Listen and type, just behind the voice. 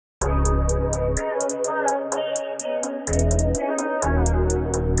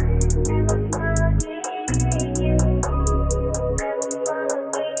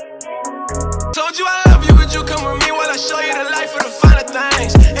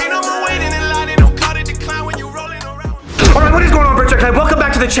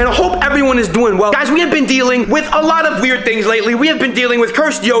to the channel. Hope everyone is doing well. Guys, we have been dealing with a lot of weird things lately. We have been dealing with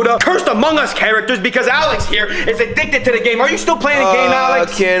cursed Yoda, cursed Among Us characters because Alex here is addicted to the game. Are you still playing the game,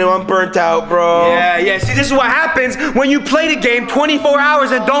 Alex? Keanu, I'm burnt out, bro. Yeah. See, this is what happens when you play the game 24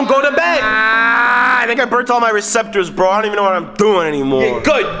 hours and don't go to bed. I think I burnt all my receptors, bro. I don't even know what I'm doing anymore. Yeah,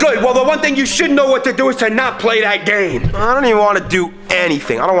 good. Well, the one thing you should know what to do is to not play that game. I don't even want to do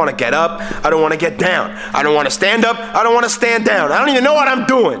anything. I don't want to get up. I don't want to get down. I don't want to stand up. I don't want to stand down. I don't even know what I'm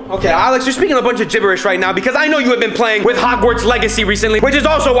doing. Okay, Alex, you're speaking a bunch of gibberish right now because I know you have been playing with Hogwarts Legacy recently, which is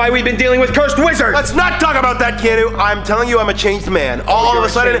also why we've been dealing with cursed wizards. Let's not talk about that, Keanu. I'm telling you, I'm a changed man. All of a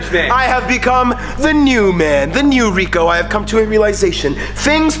sudden, I have become the new man, the new Rico. I have come to a realization.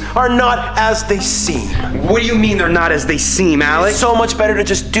 Things are not as they seem. What do you mean they're not as they seem, Alex? It's so much better to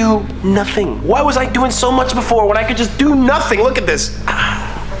just do nothing. Why was I doing so much before when I could just do nothing? Look at this.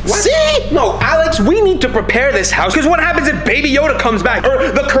 What? See? No, Alex, we need to prepare this house because what happens if Baby Yoda comes back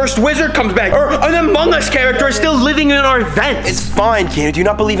or the cursed wizard comes back or an Among Us character is still living in our vents? It's fine, Keanu. Do you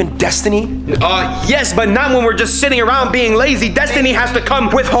not believe in destiny? Yes, but not when we're just sitting around being lazy. Destiny has to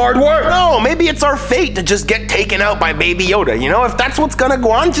come with hard work. No, maybe it's our fate to just get taken out by Baby Yoda. You know, if that's what's gonna go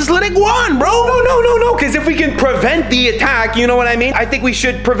on, just let it go on, bro. No, because if we can prevent the attack, you know what I mean? I think we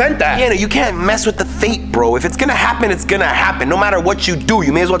should prevent that. Keanu, you can't mess with the fate, bro. If it's gonna happen, it's gonna happen. No matter what you do,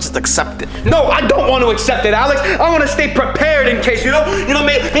 you may as well just accept it. No, I don't want to accept it, Alex. I want to stay prepared in case, you know,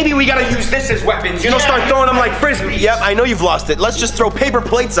 maybe we gotta use this as weapons, start throwing them like frisbees. Yep, I know you've lost it. Let's just throw paper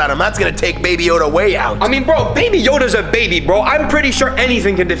plates at him. That's gonna take Baby Yoda way out. I mean, bro, Baby Yoda's a baby, bro. I'm pretty sure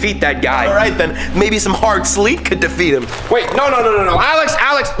anything can defeat that guy. All right, then. Maybe some hard sleet could defeat him. Wait, no. Alex,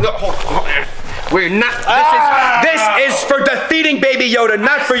 no, hold on. We're not, this is for defeating Baby Yoda,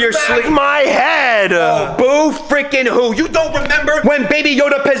 not for your sleep. My head. Oh, boo freaking who? You don't remember when Baby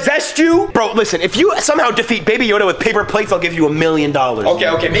Yoda possessed you? Bro, listen, if you somehow defeat Baby Yoda with paper plates, I'll give you $1 million.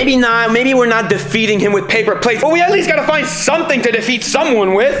 Okay, maybe not. Maybe we're not defeating him with paper plates, but we at least gotta find something to defeat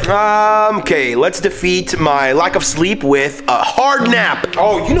someone with. Okay, let's defeat my lack of sleep with a hard nap.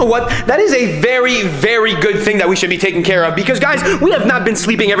 Oh, you know what? That is a very, very good thing that we should be taking care of because, guys, we have not been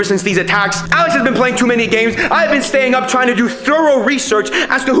sleeping ever since these attacks. Alex has been playing too many games. I've been staying up trying to do thorough research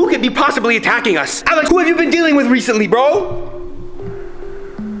as to who could be possibly attacking us. Alex, who have you been dealing with recently, bro?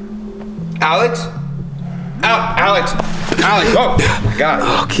 Alex? Alex, oh my God.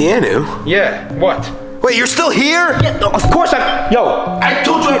 Oh, Keanu. Yeah, what? Wait, you're still here? Yeah, no, of course I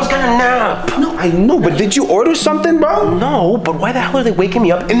told you I was gonna nap. No, I know, but did you order something, bro? No, but why the hell are they waking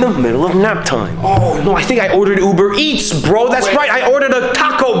me up in the middle of nap time? Oh, no, I think I ordered Uber Eats, bro. That's right, I ordered a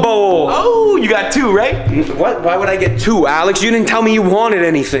taco bowl. Oh, you got two, right? What? Why would I get two, Alex? You didn't tell me you wanted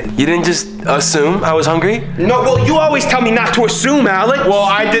anything. You didn't just assume I was hungry? No, well, you always tell me not to assume, Alex. Well,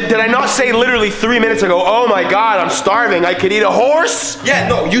 did I not say literally 3 minutes ago, oh my God, I'm starving, I could eat a horse? Yeah,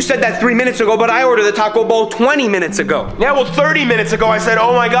 no, you said that 3 minutes ago, but I ordered the taco bowl 20 minutes ago. Yeah, well, 30 minutes ago I said,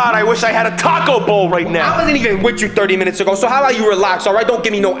 oh my God, I wish I had a taco bowl right now. I wasn't even with you 30 minutes ago, so how about you relax, all right? Don't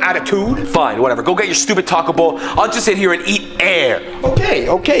give me no attitude. Fine, whatever. Go get your stupid taco bowl. I'll just sit here and eat air.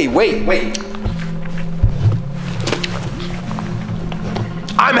 Okay, wait.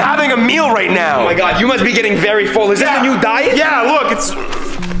 I'm having a meal right now. Oh my God, you must be getting very full. Is this the new diet? Yeah, look, it's...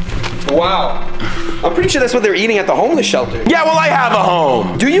 Wow. I'm pretty sure that's what they're eating at the homeless shelter. Yeah, well, I have a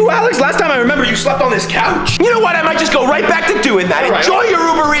home. Do you, Alex? Last time I remember, you slept on this couch. You know what? I might just go right back to doing that. Right. Enjoy your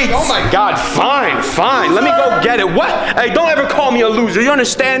Uber Eats. Oh my God, fine. Let me go get it. What? Hey, don't ever call me a loser. You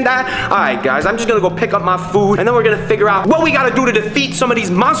understand that? All right, guys, I'm just gonna go pick up my food, and then we're gonna figure out what we gotta do to defeat some of these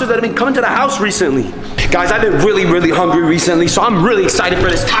monsters that have been coming to the house recently. Guys, I've been really, really hungry recently, so I'm really excited for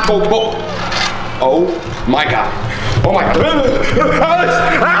this taco bowl. Oh my God. Oh my God.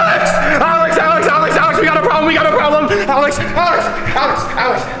 Alex, we got a problem.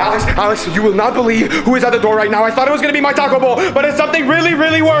 Alex, you will not believe who is at the door right now. I thought it was gonna be my taco bowl, but it's something really,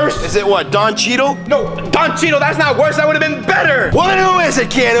 really worse. Is it what, Don Cheadle? No, Don Cheadle, that's not worse. That would have been better. Well, then who is it,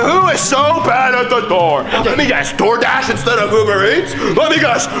 Keanu? Who is so bad at the door? Okay. Let me guess, DoorDash instead of Uber Eats? Let me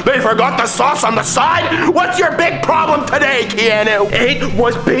guess, they forgot the sauce on the side? What's your big problem today, Keanu? It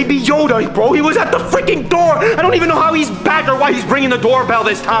was Baby Yoda, bro. He was at the freaking door. I don't even know how he's back or why he's ringing the doorbell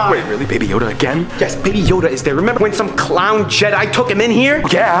this time. Wait, really? Baby Yoda again? Yes, Baby Yoda is there. Remember when some clown Jedi took him in here?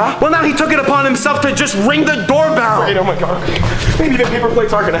 Yeah. Well, now he took it upon himself to just ring the doorbell. Wait, oh my God. Maybe the paper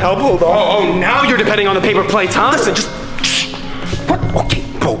plates aren't gonna help. Hold on. Oh, now you're depending on the paper plates, huh? Listen, just... What? Okay,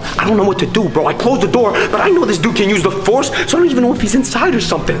 bro, I don't know what to do, bro. I closed the door, but I know this dude can use the Force, so I don't even know if he's inside or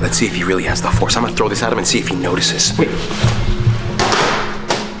something. Let's see if he really has the Force. I'm gonna throw this at him and see if he notices. Wait.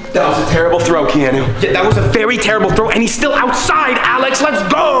 That was a terrible throw, Keanu. Yeah, that was a very terrible throw, and he's still outside, Alex. Let's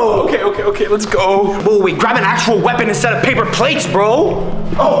go. Okay. okay, let's go. Whoa, wait, grab an actual weapon instead of paper plates, bro.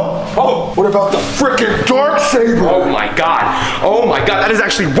 Oh, what about the frickin' dark saber? Oh my god, that is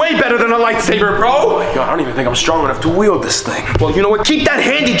actually way better than a lightsaber, bro. God, I don't even think I'm strong enough to wield this thing. Well, you know what, keep that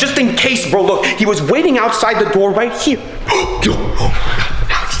handy just in case, bro. Look, he was waiting outside the door right here. Yo,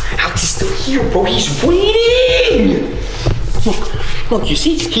 Alex is still here, bro, he's waiting. Look, you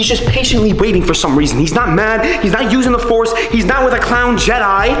see, he's just patiently waiting for some reason. He's not mad, he's not using the Force, he's not with a clown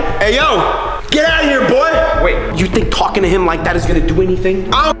Jedi. Hey, yo, get out of here, boy. Wait, you think talking to him like that is gonna do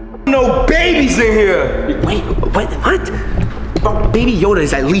anything? I don't know babies in here. Wait, what? Bro, Baby Yoda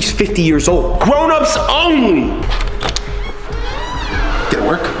is at least 50 years old. Grown-ups only. Did it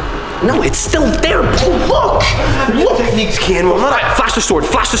work? No, it's still there, bro. Look. Techniques can. Well, All right, flash the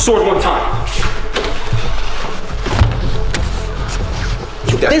sword one time.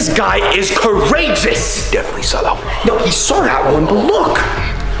 This guy is courageous. Definitely saw that one. No, he saw that one, but look.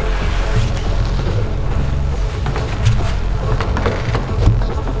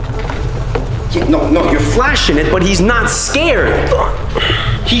 Yeah, no, you're flashing it, but he's not scared.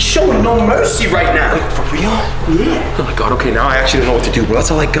 He's showing no mercy right now. Wait, for real? Yeah. Oh my god, okay, now I actually don't know what to do, bro.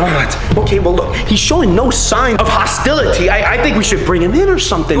 That's all I got. Okay, well look, he's showing no sign of hostility. I think we should bring him in or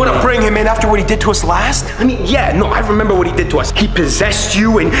something. You wanna bring him in after what he did to us last? I mean, yeah, no, I remember what he did to us. He possessed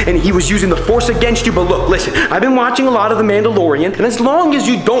you and he was using the Force against you, but look, listen, I've been watching a lot of The Mandalorian, and as long as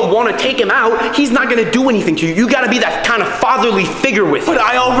you don't want to take him out, he's not gonna do anything to you. You gotta be that kind of fatherly figure with him. But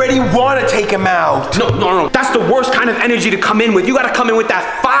I already want to take him out. No, that's the worst kind of energy to come in with. You gotta come in with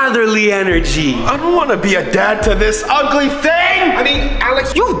that fatherly energy. I don't want to be a dad to this ugly thing. I mean,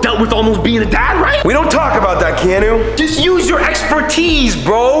 Alex, you've dealt with almost being a dad, right? We don't talk about that, Keanu. Just use your expertise,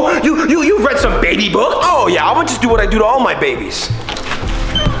 bro. You've read some baby books. Oh yeah, I would just do what I do to all my babies.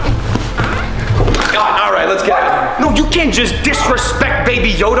 God, all right, let's get it. No, you can't just disrespect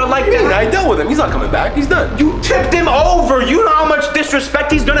Baby Yoda like that. I dealt with him. He's not coming back. He's done. You tipped him over. You know how much disrespect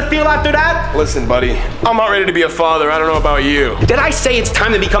he's gonna feel after that? Listen, buddy, I'm not ready to be a father. I don't know about you. Did I say it's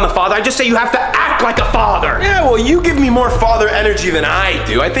time to become a father? I just say you have to act like a father. Yeah, well, you give me more father energy than I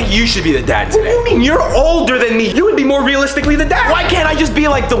do. I think you should be the dad today. What do you mean? You're older than me. You would be more realistically the dad. Why can't I just be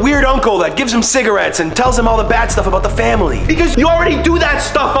like the weird uncle that gives him cigarettes and tells him all the bad stuff about the family? Because you already do that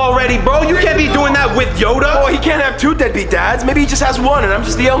stuff already, bro. You can't be doing that with Yoda. Oh, he can't have two deadbeat dads. Maybe he just has one and I'm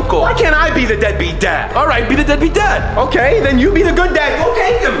just the uncle. Why can't I be the deadbeat dad? All right, be the deadbeat dad. Okay, then you be the good dad. Go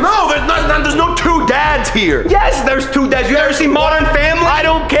take him. No, there's no two dads here. Yes, there's two dads. You ever seen Modern Family? I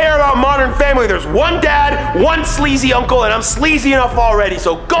don't care about Modern Family. There's one dad, one sleazy uncle, and I'm sleazy enough already,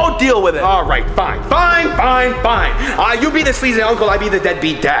 so go deal with it. All right, fine. You be the sleazy uncle, I be the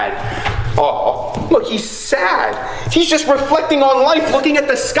deadbeat dad. Oh, look, he's sad. He's just reflecting on life, looking at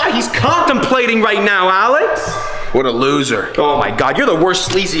the sky. He's contemplating right now, Alex. What a loser. Oh my God, you're the worst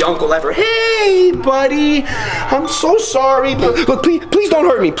sleazy uncle ever. Hey, buddy, I'm so sorry. Look, please don't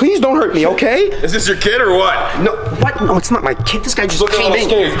hurt me. Please don't hurt me, okay? Is this your kid or what? No, what? No, it's not my kid. This guy just came in.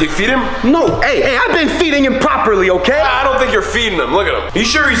 Did you feed him? No, hey, I've been feeding him properly, okay? I don't think you're feeding him. Look at him. You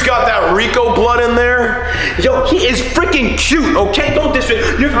sure he's got that Rico blood in there? Yo, he is freaking cute, okay? Don't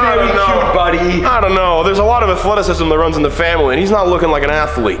disrespect. You're very cute, buddy. I don't know. There's a lot of athleticism that runs in the family, and he's not looking like an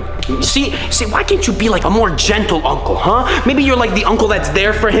athlete. See, why can't you be like a more gentle uncle, huh? Maybe you're like the uncle that's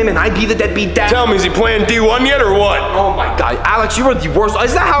there for him and I be the deadbeat dad. Tell me, is he playing D1 yet or what? Oh my God, Alex, you are the worst.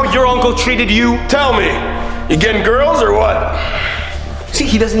 Is that how your uncle treated you? Tell me, you getting girls or what? See,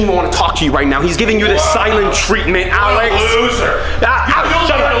 he doesn't even want to talk to you right now. He's giving you the silent treatment, Alex. Loser.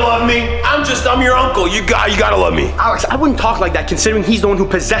 Shut up. Love me. I'm your uncle. You gotta love me. Alex, I wouldn't talk like that considering he's the one who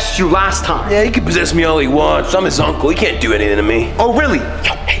possessed you last time. Yeah, he can possess me all he wants. I'm his uncle. He can't do anything to me. Oh, really?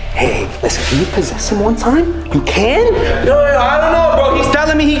 Yo, hey, listen, can you possess him one time? You can? No, I don't know, bro. He's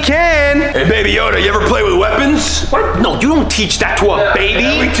telling me he can. Hey, Baby Yoda, you ever play with weapons? What? No, you don't teach that to a baby.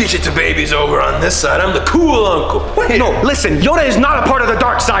 Yeah, we teach it to babies over on this side. I'm the cool uncle. What? No, listen, Yoda is not a part of the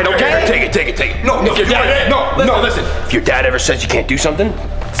dark side, okay? Take it. No, if your dad, listen. If your dad ever says you can't do something,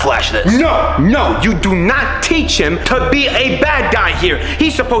 flash this. No, you do not teach him to be a bad guy here.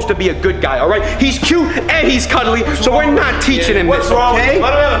 He's supposed to be a good guy, all right? He's cute and he's cuddly, so we're not teaching him What's this, wrong okay? with him?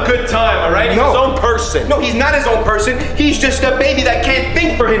 Let him have a good time, all right? He's his own person. No, he's not his own person. He's just a baby that can't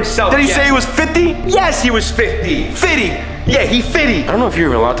think for himself. Did he say he was 50? Yes, he was 50. 50? Yeah, he 50. I don't know if you're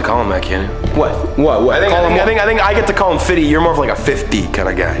even allowed to call him that, Kenny. What? I think I get to call him 50. You're more of like a 50 kind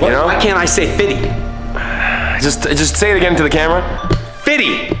of guy, you know? Why can't I say 50? Just say it again to the camera.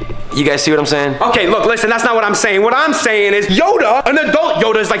 50. You guys see what I'm saying? Okay, look, listen, that's not what I'm saying. What I'm saying is Yoda, an adult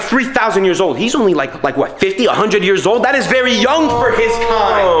Yoda, is like 3,000 years old. He's only like what, 50, 100 years old? That is very young for his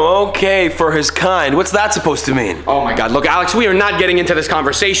kind. Oh, okay, for his kind. What's that supposed to mean? Oh my God, look, Alex, we are not getting into this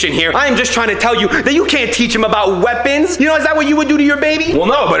conversation here. I am just trying to tell you that you can't teach him about weapons. You know, is that what you would do to your baby? Well,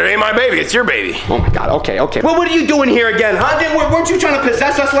 no, but it ain't my baby, it's your baby. Oh my God, okay. Well, what are you doing here again, huh? Weren't you trying to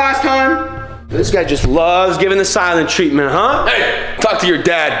possess us last time? This guy just loves giving the silent treatment, huh? Hey, talk to your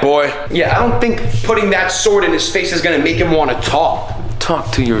dad, boy. Yeah, I don't think putting that sword in his face is gonna make him want to talk.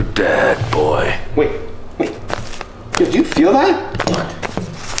 Talk to your dad, boy. Wait. Did you feel that?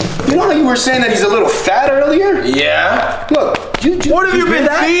 You know how you were saying that he's a little fat earlier? Yeah? Look, what have you been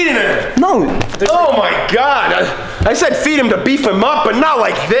feeding him? No. Oh my God. I said feed him to beef him up, but not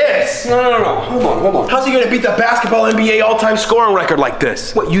like this. No. Hold on. How's he gonna beat the basketball NBA all-time scoring record like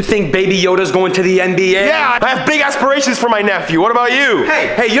this? What, you think Baby Yoda's going to the NBA? Yeah, I have big aspirations for my nephew. What about you?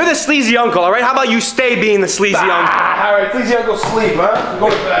 Hey, you're the sleazy uncle, all right? How about you stay being the sleazy uncle? All right, sleazy uncle sleep, huh? Go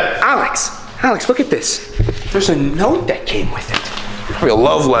to bed. Alex, look at this. There's a note that came with it. Probably a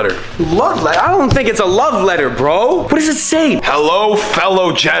love letter. Love letter? I don't think it's a love letter, bro. What does it say? Hello,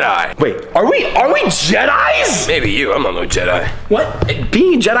 fellow Jedi. Wait, are we Jedis? Maybe you. I'm not no Jedi. What?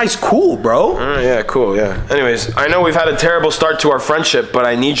 Being a Jedi's cool, bro. Yeah, cool, yeah. Anyways, I know we've had a terrible start to our friendship, but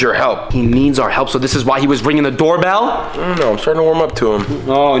I need your help. He needs our help, so this is why he was ringing the doorbell? I don't know, I'm starting to warm up to him.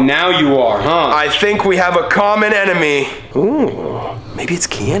 Oh, now you are, huh? I think we have a common enemy. Ooh. Maybe it's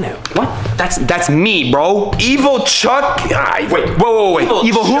Keanu. What? That's me, bro. Evil Chuck. Wait. Whoa.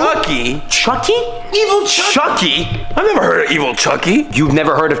 Evil who? Chucky? Chucky? Evil Chucky? I've never heard of Evil Chucky. You've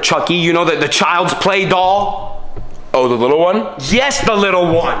never heard of Chucky? You know the child's play doll? Oh, the little one? Yes, the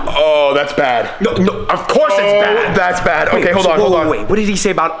little one. Oh, that's bad. No, of course it's bad. That's bad. Okay, hold on. Wait, what did he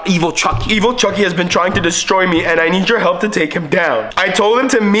say about Evil Chucky? Evil Chucky has been trying to destroy me, and I need your help to take him down. I told him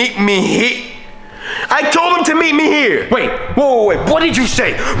to meet me here. Wait, whoa, what did you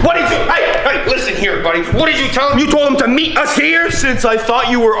say? Hey, listen here, buddy. What did you tell him? You told him to meet us here? Since I thought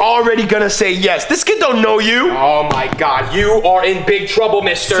you were already gonna say yes. This kid don't know you. Oh my God, you are in big trouble,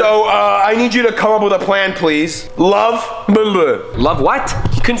 mister. So, I need you to come up with a plan, please. Love what?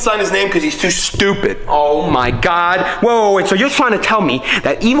 He couldn't sign his name because he's too stupid. Oh my God. Whoa, so you're trying to tell me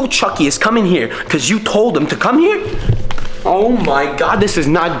that Evil Chucky is coming here because you told him to come here? Oh my God, this is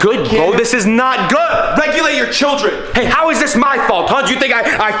not good, bro. This is not good. Regulate your children. Hey, how is this my fault, huh? Do you think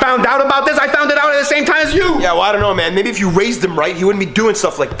I found out about this? I found it out at the same time as you. Yeah, well, I don't know, man. Maybe if you raised him right, he wouldn't be doing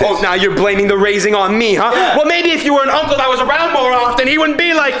stuff like this. Oh, now you're blaming the raising on me, huh? Yeah. Well, maybe if you were an uncle that was around more often, he wouldn't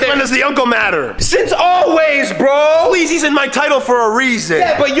be like this. When does the uncle matter? Since always, bro. Sleazy's in my title for a reason.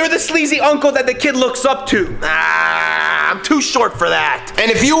 Yeah, but you're the sleazy uncle that the kid looks up to. I'm too short for that.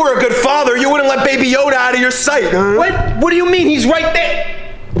 And if you were a good father, you wouldn't let Baby Yoda out of your sight. What do you mean? He's right there.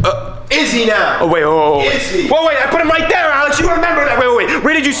 Is he now? Oh, wait. Is he? Wait, I put him right there, Alex. You remember that. Wait.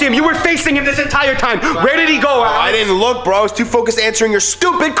 Where did you see him? You were facing him this entire time. Where did he go, Alex? I didn't look, bro. I was too focused answering your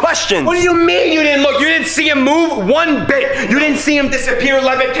stupid questions. What do you mean you didn't look? You didn't see him move one bit. You didn't see him disappear,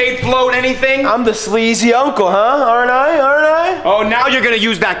 levitate, float, anything? I'm the sleazy uncle, huh? Aren't I? Oh, now you're gonna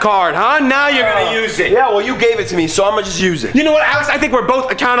use that card, huh? Now you're gonna use it. Yeah, well, you gave it to me, so I'm gonna just use it. You know what, Alex? I think we're both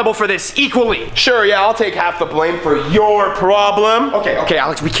accountable for this equally. Sure, yeah, I'll take half the blame for your problem. Okay,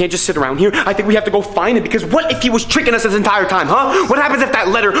 Alex, we can't just sit around here. I think we have to go find him, because what if he was tricking us this entire time, huh? What happens if that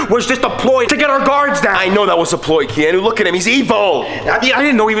letter was just a ploy to get our guards down? I know that was a ploy, Keanu. Look at him, he's evil. I mean, I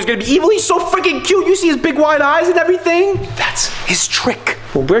didn't know he was gonna be evil. He's so freaking cute. You see his big wide eyes and everything? That's his trick.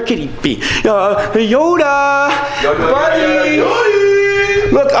 Well, where could he be? Yoda! Buddy!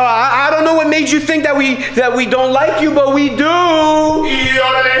 Yoda. Look, I don't know what made you think that we don't like you, but we do.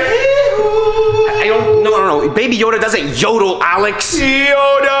 I don't. No. Baby Yoda doesn't yodel, Alex.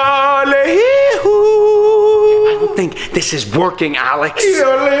 Yoda. I don't think this is working, Alex.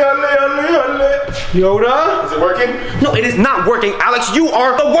 Yoda? Is it working? No, it is not working, Alex. You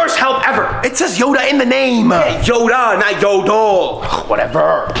are the worst help ever. It says Yoda in the name. Yeah, Yoda, not Yodel. Ugh,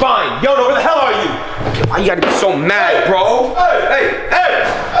 whatever. Fine. Yoda, where the hell are you? Okay, why you gotta be so mad, bro?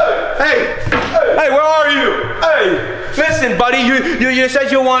 Hey, where are you? Hey, listen, buddy, you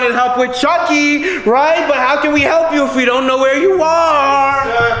said you wanted help with Chucky, right? But how can we help you if we don't know where you are?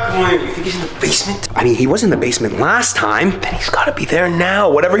 Exactly. You think he's in the basement? I mean, he was in the basement last time. Then he's gotta be there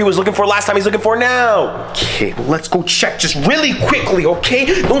now. Whatever he was looking for last time, he's looking for now. Okay, well, let's go check just really quickly,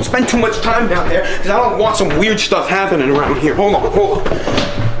 okay? Don't spend too much time down there, because I don't want some weird stuff happening around here. Hold on.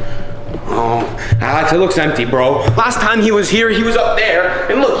 Oh, Alex, it looks empty, bro. Last time he was here, he was up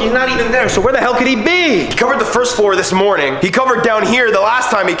there. And look, he's not even there, so where the hell could he be? He covered the first floor this morning. He covered down here the last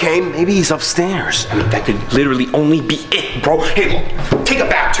time he came. Maybe he's upstairs. I mean, that could literally only be it, bro. Hey, look, take it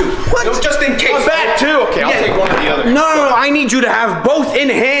back, too. What? No, just in case. A bat too. Okay, I'll take one or the other. No, I need you to have both in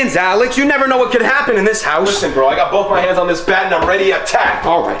hands, Alex. You never know what could happen in this house. Listen, bro, I got both my hands on this bat and I'm ready to attack.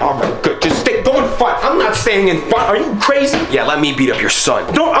 All right, good. Just go in front. I'm not staying in front. Are you crazy? Yeah, let me beat up your son.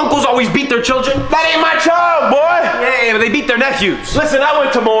 Don't uncles always beat their children? That ain't my child, boy. Yeah, but they beat their nephews. Listen, I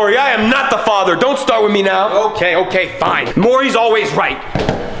went to Maury. I am not the father. Don't start with me now. Okay, fine. Maury's always right.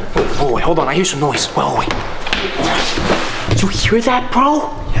 Wait, hold on. I hear some noise. Wait. You hear that,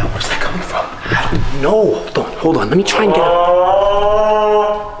 bro? Yeah, where's that coming from? I don't know. Hold on. Let me try and get it.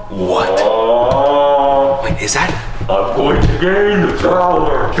 What? Wait, is that? I'm going to gain the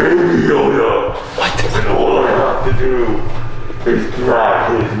power, Baby Yoda. What? And all I have to do is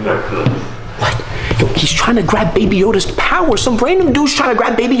grab his necklace. What? Yo, he's trying to grab Baby Yoda's power. Some random dude's trying to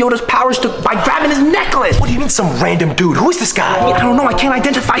grab Baby Yoda's powers by grabbing his necklace. What do you mean some random dude? Who is this guy? I don't know. I can't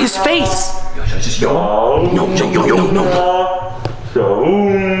identify his face. Yo.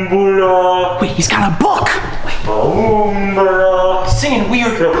 Wait, he's got a book. Singing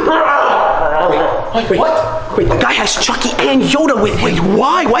weird. Wait, what? Wait, the guy has Chucky and Yoda with him. Wait,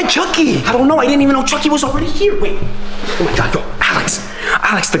 why? Why Chucky? I don't know. I didn't even know Chucky was already here. Wait. Oh my God, yo,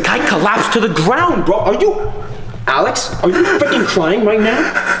 Alex, the guy collapsed to the ground, bro. Alex, are you freaking crying right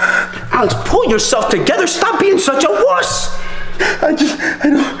now? Alex, pull yourself together. Stop being such a wuss. I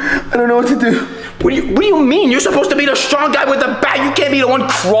don't know what to do. What do you mean? You're supposed to be the strong guy with the bat. You can't be the one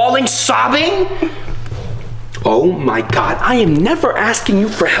crawling, sobbing. Oh my God, I am never asking you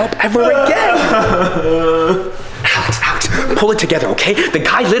for help ever again. Alex, pull it together, okay? The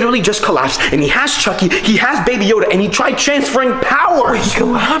guy literally just collapsed, and he has Chucky, he has Baby Yoda, and he tried transferring powers. Wait, he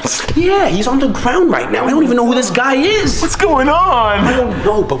collapsed? Yeah, he's on the ground right now. I don't even know who this guy is. What's going on? I don't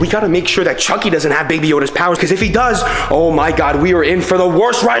know, but we gotta make sure that Chucky doesn't have Baby Yoda's powers, because if he does, oh my God, we are in for the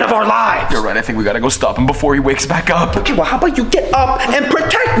worst ride of our lives. You're right, I think we gotta go stop him before he wakes back up. Okay, well, how about you get up and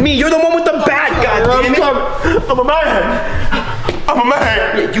protect me? You're the one with the bat, goddammit. I'm a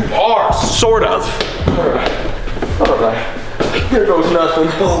man. Yeah, you are, sort of. All right. Here goes nothing.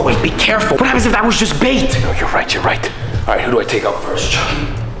 Oh, wait, be careful. What happens if that was just bait? No, you're right. All right, who do I take out first, Chucky?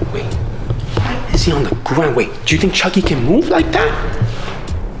 Wait, why is he on the ground? Wait, do you think Chucky can move like that?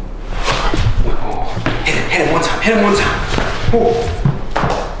 Oh, hit him one time.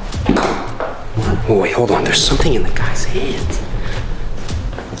 Oh, wait, hold on. There's something in the guy's hands.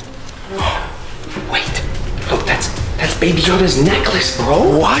 Wait, look, that's Baby Yoda's necklace,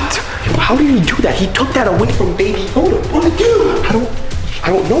 bro. What? How did he do that? He took that away from Baby Yoda. What did he do? I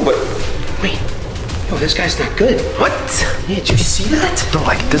don't know, but wait. Yo, this guy's not good. What? Yeah, did you see that? No,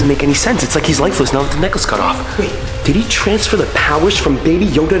 like, it doesn't make any sense. It's like he's lifeless now that the necklace cut off. Wait, did he transfer the powers from Baby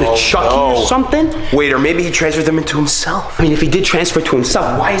Yoda to Chucky or something? Wait, or maybe he transferred them into himself. I mean, if he did transfer to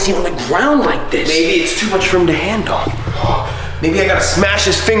himself, why is he on the ground like this? Maybe it's too much for him to handle. Maybe I gotta smash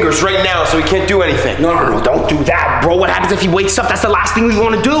his fingers right now so he can't do anything. No, don't do that, bro. What happens if he wakes up? That's the last thing we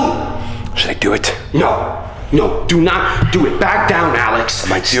want to do. Should I do it? No, do not do it. Back down, Alex. I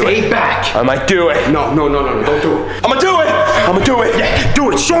might do it. Stay back. I might do it. No, don't do it. I'm gonna do it. Yeah,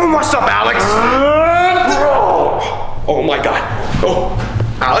 do it. Show him what's up, Alex. Oh my God. Oh,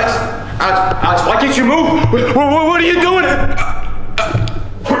 Alex, why can't you move? What are you doing?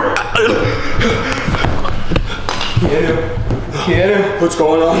 Get him. What's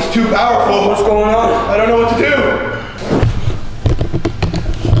going on? He's too powerful. What's going on? I don't know what to do.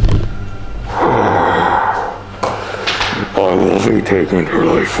 I will be taking her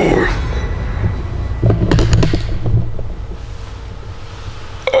life force.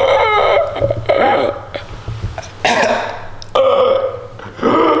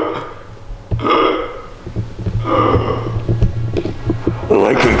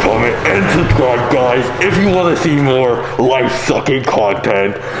 Like and comment and subscribe, guys, if you want to see more life-sucking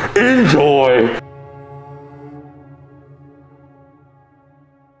content. Enjoy!